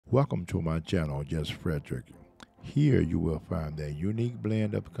Welcome to my channel, Just Frederick. Here you will find a unique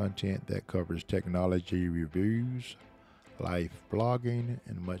blend of content that covers technology reviews, life blogging,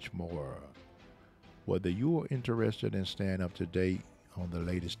 and much more. Whether you are interested in staying up to date on the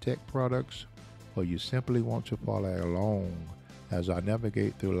latest tech products, or you simply want to follow along as I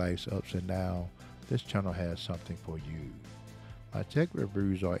navigate through life's ups and downs, this channel has something for you. My tech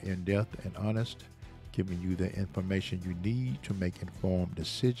reviews are in-depth and honest, giving you the information you need to make informed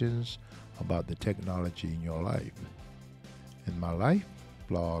decisions about the technology in your life. In my life,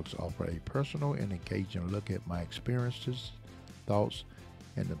 blogs offer a personal and engaging look at my experiences, thoughts,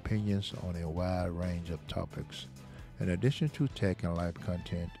 and opinions on a wide range of topics. In addition to tech and life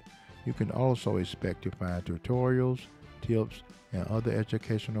content, you can also expect to find tutorials, tips, and other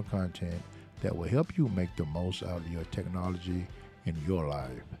educational content that will help you make the most out of your technology in your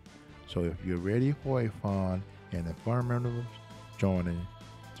life. So if you're ready for a fun and informative journey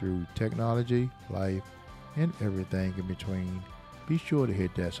through technology, life, and everything in between, be sure to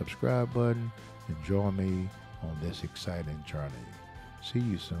hit that subscribe button and join me on this exciting journey. See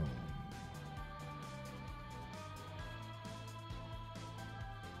you soon.